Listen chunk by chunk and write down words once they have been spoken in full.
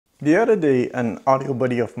The other day, an audio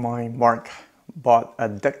buddy of mine, Mark, bought a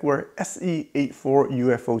Decware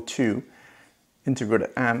SE84UFO2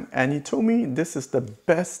 integrated amp, and he told me this is the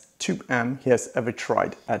best tube amp he has ever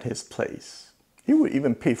tried at his place. He would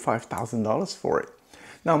even pay $5,000 for it.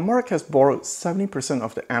 Now, Mark has borrowed 70%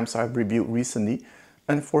 of the amps I've reviewed recently,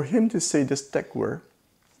 and for him to say this Decware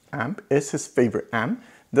amp is his favorite amp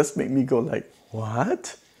does make me go like,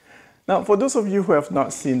 what? Now, for those of you who have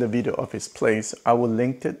not seen the video of his place, I will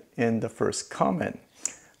link it in the first comment.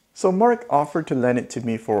 So Mark offered to lend it to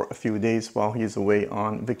me for a few days while he's away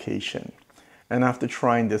on vacation. And after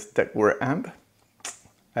trying this Decware amp,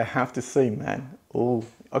 I have to say, man, oh,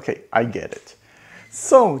 okay, I get it.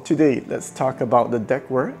 So today, let's talk about the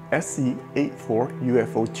Decware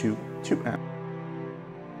SE84UFO2 tube amp.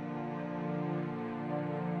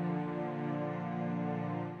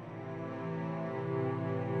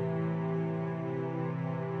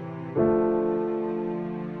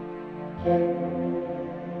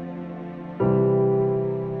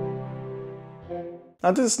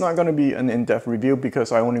 Now this is not going to be an in-depth review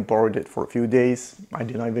because I only borrowed it for a few days. I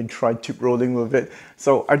did not even try tube rolling with it,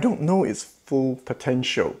 so I don't know its full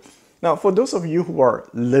potential. Now for those of you who are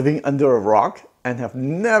living under a rock and have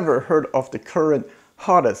never heard of the current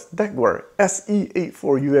hottest Decware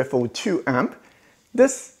SE84UFO2 amp,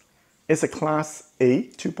 this is a Class A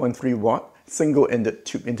 2.3 watt single-ended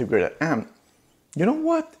tube integrated amp. You know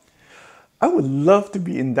what? I would love to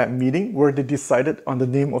be in that meeting where they decided on the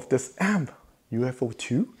name of this amp.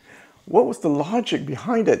 UFO2? What was the logic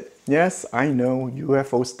behind it? Yes, I know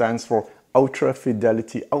UFO stands for Ultra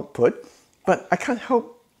Fidelity Output, but I can't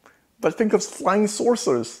help but think of flying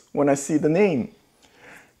saucers when I see the name.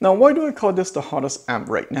 Now, why do I call this the hottest amp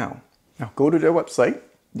right now? Now, go to their website.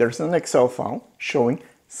 There's an Excel file showing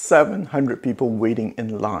 700 people waiting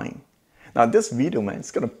in line. Now, this video, man,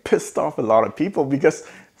 is gonna piss off a lot of people because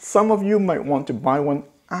some of you might want to buy one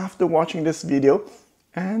after watching this video,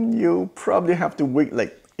 and you'll probably have to wait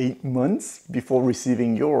like 8 months before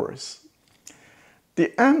receiving yours.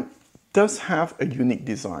 The amp does have a unique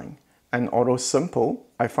design, and although simple,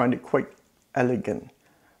 I find it quite elegant.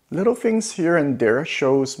 Little things here and there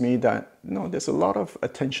shows me that there's a lot of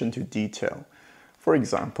attention to detail. For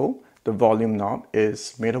example, the volume knob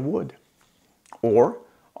is made of wood. Or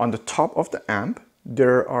on the top of the amp,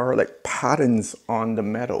 there are like patterns on the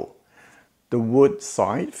metal. The wood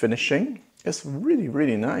side finishing is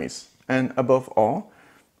really nice, and above all,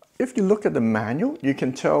 if you look at the manual, you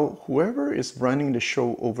can tell whoever is running the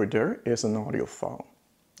show over there is an audiophile.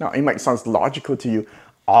 Now, it might sound logical to you.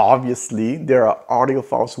 Obviously, there are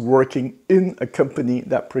audiophiles working in a company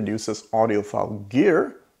that produces audiophile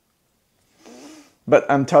gear. But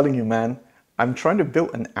I'm telling you, man, I'm trying to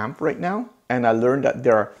build an amp right now, and I learned that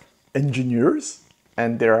there are engineers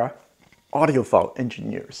and there are audiophile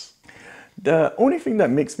engineers. The only thing that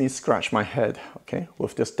makes me scratch my head, okay,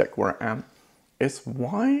 with this Decware amp is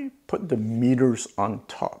why put the meters on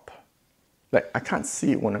top? Like, I can't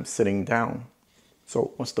see it when I'm sitting down.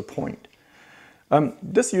 So what's the point?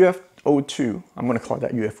 This UFO2, I'm going to call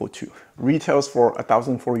that UFO2, retails for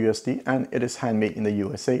 $1,004 USD, and it is handmade in the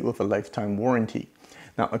USA with a lifetime warranty.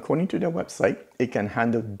 Now, according to their website, it can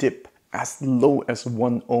handle dip as low as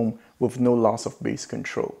 1 ohm with no loss of bass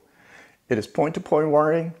control. It is point-to-point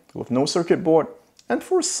wiring with no circuit board, and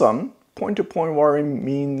for some, point-to-point wiring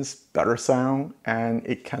means better sound and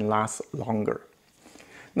it can last longer.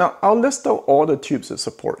 Now, I'll list out all the tubes it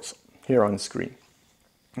supports here on screen.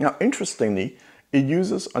 Now, interestingly, it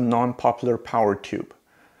uses a non-popular power tube,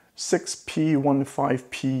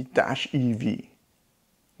 6P15P-EV.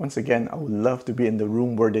 Once again, I would love to be in the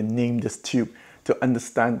room where they name this tube to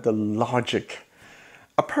understand the logic.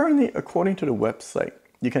 Apparently, according to the website,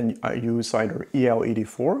 you can use either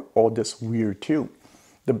EL84 or this weird tube.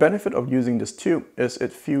 The benefit of using this tube is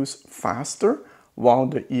it fuels faster while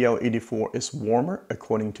the EL84 is warmer,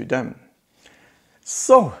 according to them.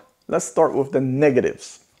 So let's start with the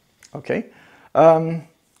negatives. Okay,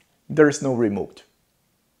 there is no remote.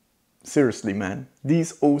 Seriously, man,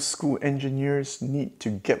 these old school engineers need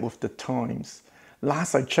to get with the times.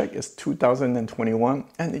 Last I checked is 2021,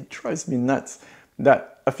 and it drives me nuts that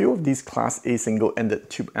a few of these Class A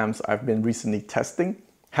single-ended tube amps I've been recently testing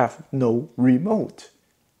have no remote.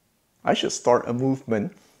 I should start a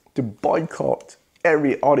movement to boycott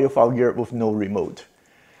every audiophile gear with no remote.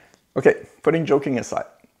 Okay, putting joking aside,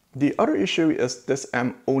 the other issue is this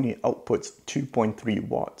amp only outputs 2.3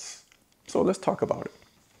 watts. So let's talk about it.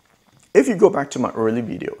 If you go back to my early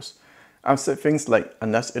videos, I've said things like,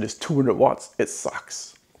 unless it is 200 watts, it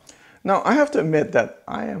sucks. Now, I have to admit that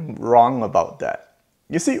I am wrong about that.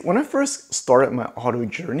 You see, when I first started my audio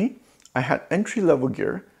journey, I had entry-level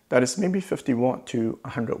gear that is maybe 50 watt to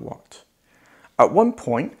 100 watt. At one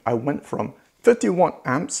point, I went from 50 watt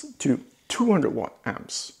amps to 200 watt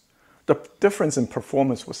amps. The difference in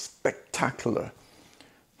performance was spectacular.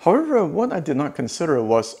 However, what I did not consider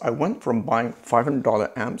was I went from buying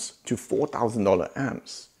 $500 amps to $4,000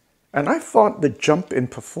 amps. And I thought the jump in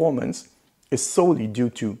performance is solely due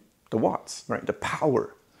to the watts, right? The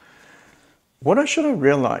power. What I should have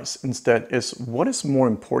realized instead is what is more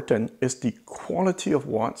important is the quality of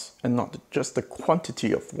watts and not just the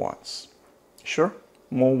quantity of watts. Sure,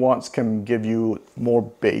 more watts can give you more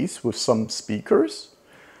bass with some speakers.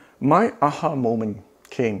 My aha moment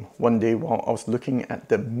came one day while I was looking at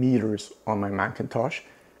the meters on my Macintosh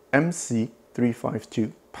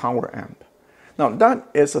MC352 power amp. Now that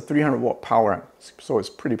is a 300 watt power amp, so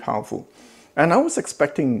it's pretty powerful. And I was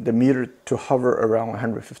expecting the meter to hover around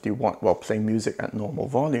 150 watt while playing music at normal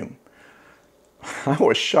volume. I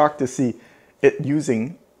was shocked to see it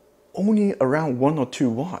using only around 1 or 2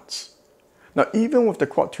 watts. Now even with the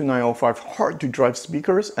Quad 2905 hard to drive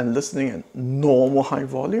speakers and listening at normal high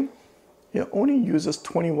volume, it only uses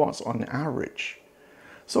 20 watts on average.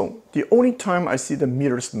 So the only time I see the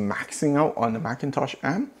meters maxing out on the Macintosh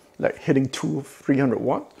amp, like hitting 200-300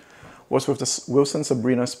 watt, was with the Wilson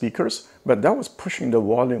Sabrina speakers, but that was pushing the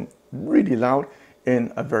volume really loud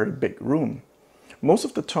in a very big room. Most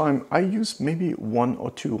of the time I use maybe 1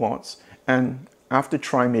 or 2 watts, and after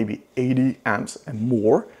trying maybe 80 amps and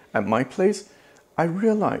more at my place, I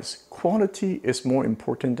realized quality is more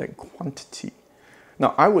important than quantity.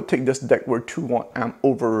 Now I would take this Decware 2 watt amp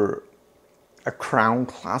over a Crown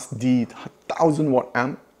Class D 1000 watt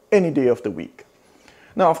amp any day of the week.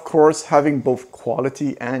 Now, of course, having both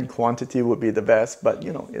quality and quantity would be the best, but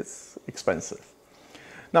you know, it's expensive.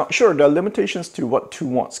 Now, sure, there are limitations to what 2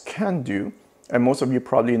 watts can do, and most of you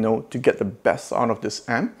probably know to get the best out of this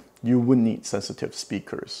amp, you would need sensitive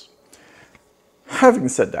speakers. Having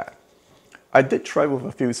said that, I did try with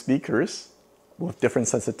a few speakers with different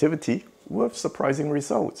sensitivity with surprising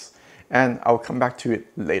results, and I'll come back to it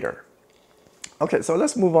later. Okay, so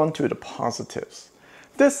let's move on to the positives.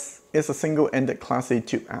 This is a single-ended Class A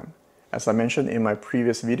tube amp. As I mentioned in my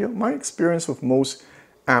previous video, my experience with most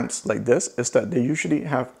amps like this is that they usually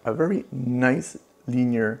have a very nice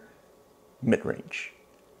linear mid-range,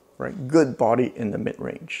 right? Good body in the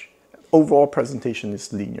mid-range. Overall presentation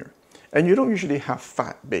is linear. And you don't usually have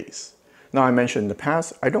fat bass. Now I mentioned in the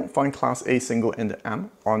past, I don't find Class A single-ended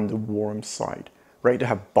amp on the warm side, right? They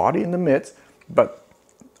have body in the mid, but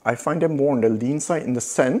I find them more on the lean side in the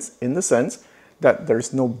sense that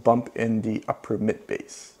there's no bump in the upper mid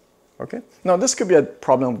bass. Okay? Now this could be a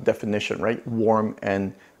problem of definition, right? Warm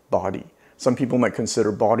and body. Some people might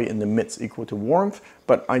consider body in the mids equal to warmth,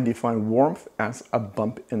 but I define warmth as a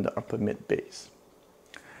bump in the upper mid bass.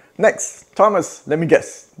 Next, Thomas, let me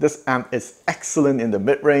guess. This amp is excellent in the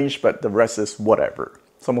mid range, but the rest is whatever.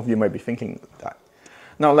 Some of you might be thinking that.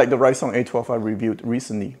 Now, like the Reisong A12 I reviewed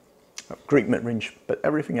recently, great mid range, but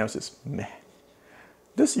everything else is meh.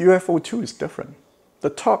 This UFO2 is different. The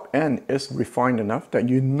top end is refined enough that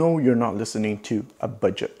you know you're not listening to a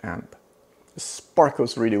budget amp. It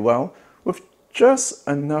sparkles really well with just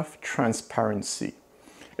enough transparency.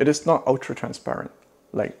 It is not ultra transparent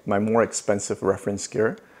like my more expensive reference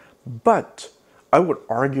gear, but I would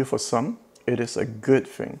argue for some it is a good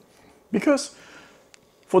thing because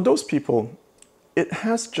for those people it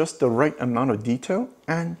has just the right amount of detail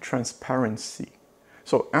and transparency.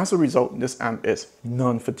 So as a result, this amp is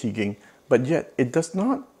non-fatiguing, but yet it does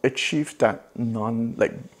not achieve that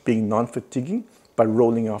being non-fatiguing by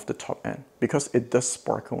rolling off the top end because it does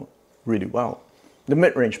sparkle really well. The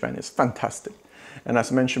mid-range band is fantastic. And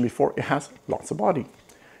as I mentioned before, it has lots of body.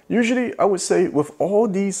 Usually I would say with all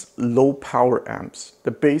these low power amps,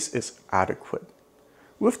 the bass is adequate.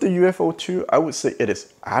 With the UFO2, I would say it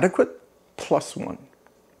is adequate +1.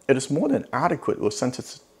 It is more than adequate with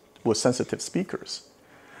sensitive speakers.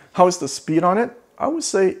 How is the speed on it? I would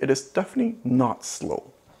say it is definitely not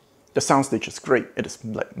slow. The soundstage is great. It is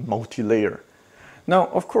like multi-layer. Now,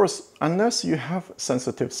 of course, unless you have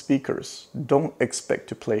sensitive speakers, don't expect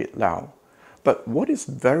to play it loud. But what is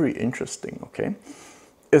very interesting, okay,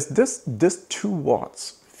 is this 2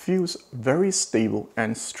 watts feels very stable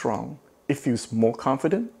and strong. It feels more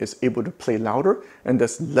confident, it's able to play louder, and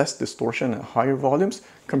there's less distortion at higher volumes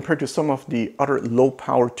compared to some of the other low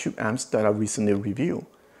power tube amps that I recently reviewed.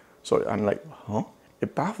 So I'm like, huh?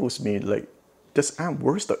 It baffles me, like, this amp,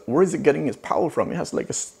 where is it getting its power from? It has like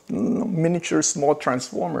a miniature small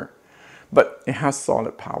transformer, but it has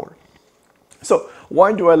solid power. So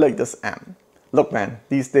why do I like this amp? Look man,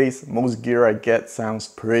 these days most gear I get sounds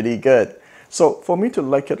pretty good. So for me to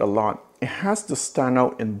like it a lot, it has to stand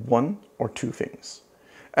out in one or two things.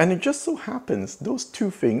 And it just so happens those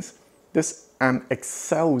two things this amp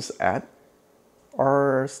excels at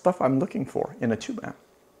are stuff I'm looking for in a tube amp.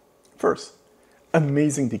 First,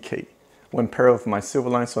 amazing decay when paired with my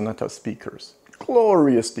Silverline Sonata speakers.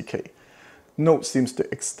 Glorious decay. Note seems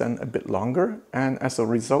to extend a bit longer, and as a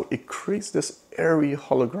result, it creates this airy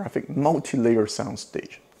holographic multi-layer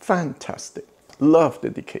soundstage. Fantastic. Love the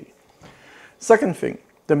decay. Second thing,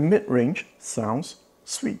 the mid-range sounds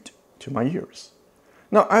sweet to my ears.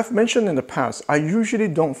 Now, I've mentioned in the past, I usually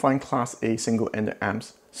don't find Class A single-ended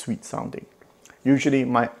amps sweet sounding. Usually,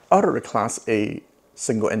 my other Class A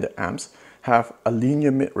single-ended amps have a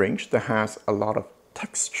linear mid-range that has a lot of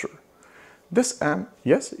texture. This amp,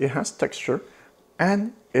 yes, it has texture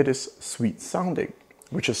and it is sweet sounding,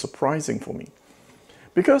 which is surprising for me.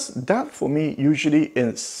 Because that for me usually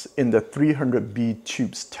is in the 300B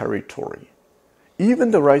tubes territory.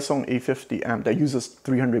 Even the Reisong A50 amp that uses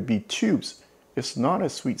 300B tubes is not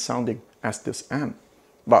as sweet sounding as this amp.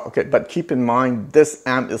 But keep in mind, this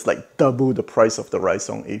amp is like double the price of the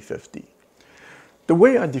Reisong A50. The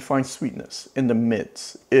way I define sweetness in the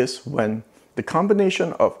mids is when the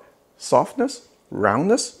combination of softness,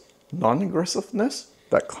 roundness, non-aggressiveness,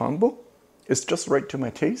 that combo is just right to my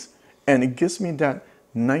taste, and it gives me that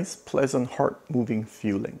nice, pleasant, heart-moving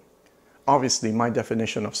feeling. Obviously, my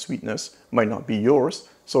definition of sweetness might not be yours,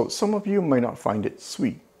 so some of you might not find it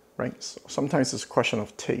sweet, right? So sometimes it's a question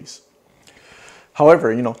of taste.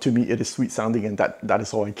 However, to me, it is sweet sounding, and that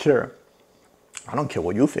is all I care. I don't care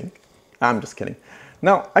what you think. I'm just kidding.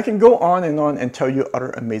 Now, I can go on and tell you other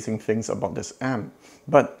amazing things about this amp,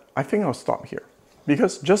 but I think I'll stop here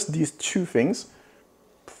because just these two things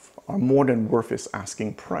are more than worth its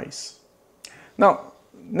asking price. Now,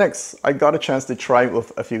 next, I got a chance to try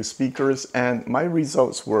with a few speakers and my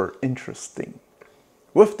results were interesting.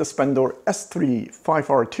 With the Spendor S3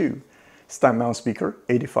 5R2 stand mount speaker,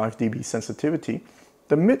 85 dB sensitivity,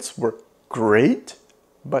 the mids were great,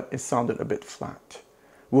 but it sounded a bit flat.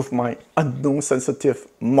 With my unknown sensitive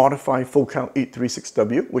modified full count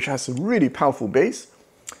 836W, which has a really powerful bass,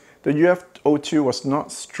 the UFO2 was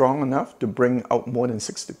not strong enough to bring out more than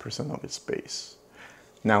 60% of its bass.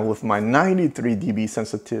 Now with my 93 dB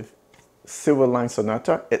sensitive Silverline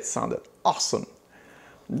Sonata, it sounded awesome.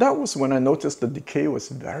 That was when I noticed the decay was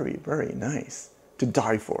very, very nice to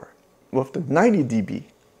die for. With the 90 dB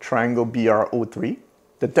Triangle BR03,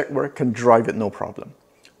 the Decware can drive it no problem.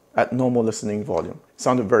 At normal listening volume, it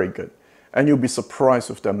sounded very good. And you'll be surprised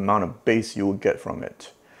with the amount of bass you will get from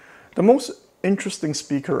it. The most interesting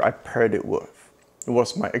speaker I paired it with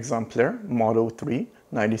was my Exempler Model 3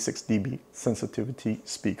 96 dB sensitivity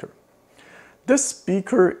speaker. This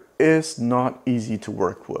speaker is not easy to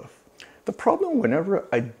work with. The problem whenever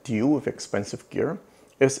I deal with expensive gear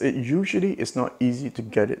is it usually is not easy to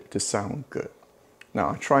get it to sound good.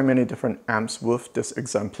 Now, I try many different amps with this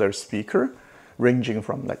Exempler speaker, ranging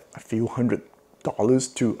from like a few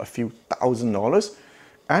 $100s to a few $1,000s.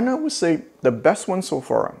 And I would say the best one so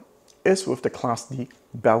far is with the Class D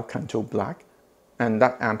Bel Canto Black, and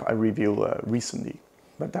that amp I reviewed recently,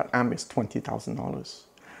 but that amp is $20,000.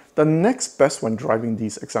 The next best one driving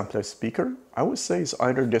these Exempler speaker, I would say is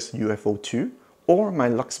either this UFO2 or my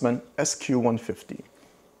Luxman SQ150,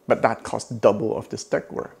 but that costs double of this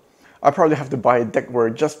Decware. I probably have to buy a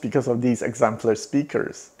Decware just because of these Exempler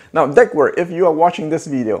speakers. Now Decware, if you are watching this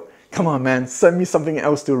video, come on man, send me something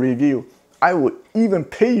else to review. I would even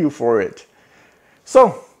pay you for it.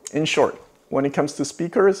 So, in short, when it comes to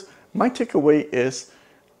speakers, my takeaway is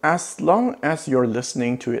as long as you're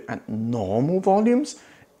listening to it at normal volumes,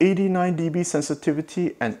 89 dB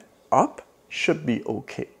sensitivity and up should be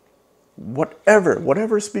okay.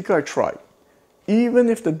 Whatever speaker I tried, even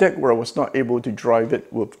if the Decware was not able to drive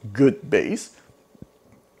it with good bass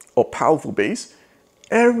or powerful bass,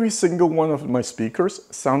 every single one of my speakers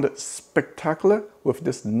sounded spectacular with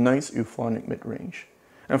this nice euphonic mid-range.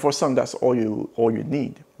 And for some, that's all you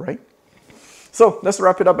need, right? So let's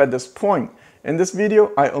wrap it up at this point. In this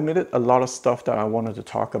video, I omitted a lot of stuff that I wanted to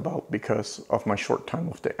talk about because of my short time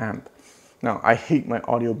with the amp. Now, I hate my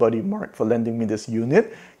audio buddy Mark for lending me this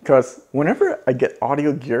unit because whenever I get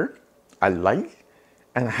audio gear I like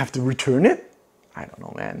and I have to return it, I don't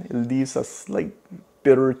know man, it leaves a slight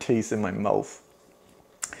bitter taste in my mouth.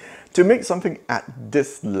 To make something at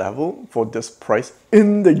this level for this price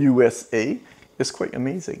in the USA is quite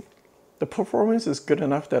amazing. The performance is good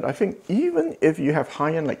enough that I think even if you have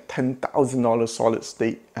high-end like $10,000 solid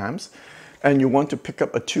state amps and you want to pick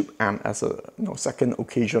up a tube amp as a second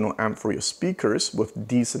occasional amp for your speakers with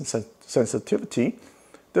decent sensitivity,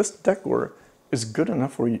 this Decware is good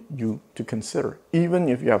enough for you to consider, even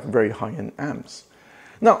if you have very high-end amps.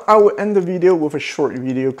 Now, I will end the video with a short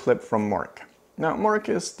video clip from Mark. Now, Mark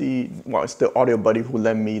is it's the audio buddy who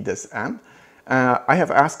lent me this amp. I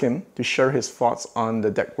have asked him to share his thoughts on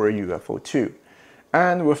the Decware UFO2.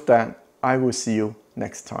 And with that, I will see you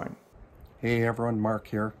next time. Hey everyone, Mark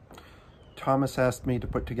here. Thomas asked me to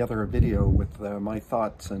put together a video with my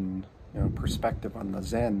thoughts and perspective on the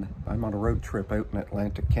Zen. I'm on a road trip out in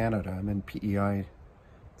Atlantic Canada. I'm in PEI.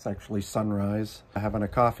 It's actually sunrise, having a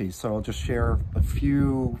coffee. So I'll just share a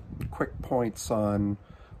few quick points on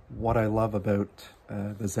what I love about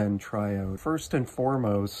the Zen Triode. First and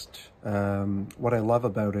foremost, what I love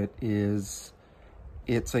about it is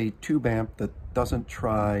it's a tube amp that doesn't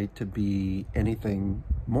try to be anything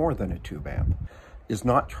more than a tube amp. Is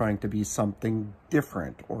not trying to be something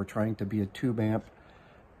different or trying to be a tube amp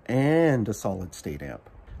and a solid state amp.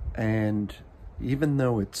 And even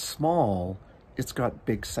though it's small, it's got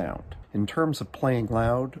big sound. In terms of playing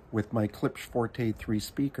loud with my Klipsch Forte 3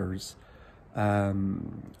 speakers, I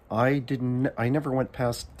never went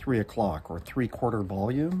past 3 o'clock or 3/4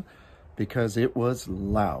 volume because it was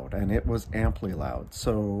loud and it was amply loud.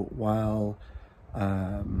 So while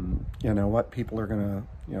you know what, people are gonna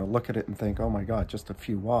look at it and think, oh my god, just a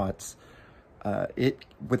few watts,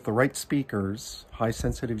 with the right speakers, high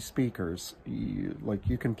sensitive speakers,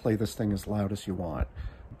 you can play this thing as loud as you want.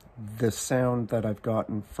 The sound that I've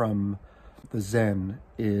gotten from the Zen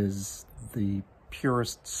is the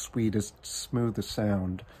purest, sweetest, smoothest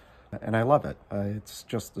sound, and I love it. It's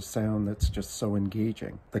just the sound that's just so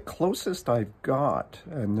engaging. The closest I've got,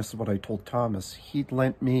 and this is what I told Thomas, he'd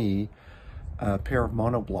lent me a pair of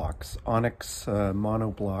monoblocks, Onyx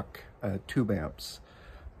monoblock tube amps,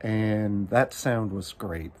 and that sound was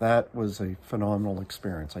great. That was a phenomenal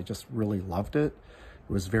experience. I just really loved it.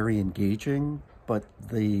 It was very engaging, but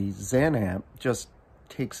the Zen amp just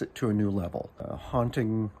takes it to a new level.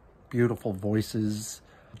 Haunting, beautiful voices,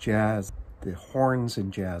 jazz, the horns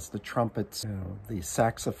in jazz, the trumpets, the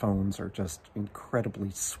saxophones are just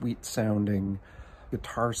incredibly sweet sounding,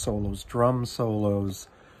 guitar solos, drum solos.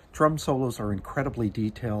 Drum solos are incredibly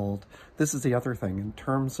detailed. This is the other thing, in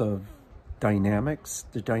terms of dynamics,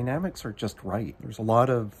 the dynamics are just right. There's a lot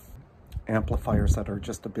of amplifiers that are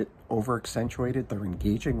just a bit over accentuated. They're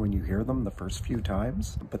engaging when you hear them the first few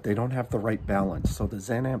times, but they don't have the right balance. So the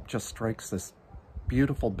Zen amp just strikes this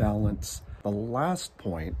beautiful balance. The last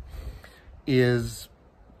point is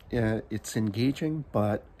it's engaging,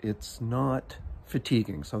 but it's not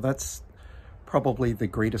fatiguing. So that's probably the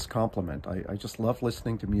greatest compliment. I just love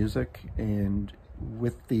listening to music, and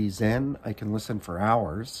with the Zen, I can listen for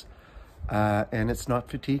hours, and it's not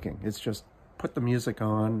fatiguing. It's just put the music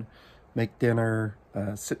on, make dinner,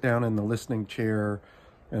 sit down in the listening chair,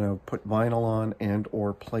 put vinyl on and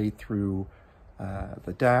or play through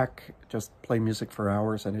the DAC, just play music for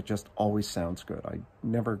hours, and it just always sounds good. I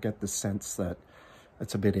never get the sense that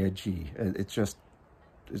it's a bit edgy.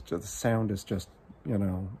 The sound is just,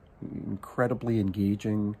 incredibly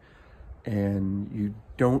engaging, and you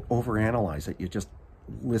don't overanalyze it. You just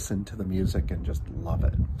listen to the music and just love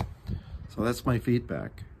it. So that's my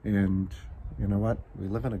feedback. And you know what? We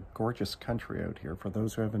live in a gorgeous country out here. For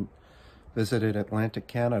those who haven't visited Atlantic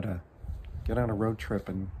Canada, get on a road trip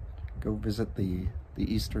and go visit the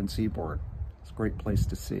eastern seaboard. It's a great place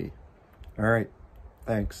to see. All right,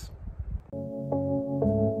 thanks.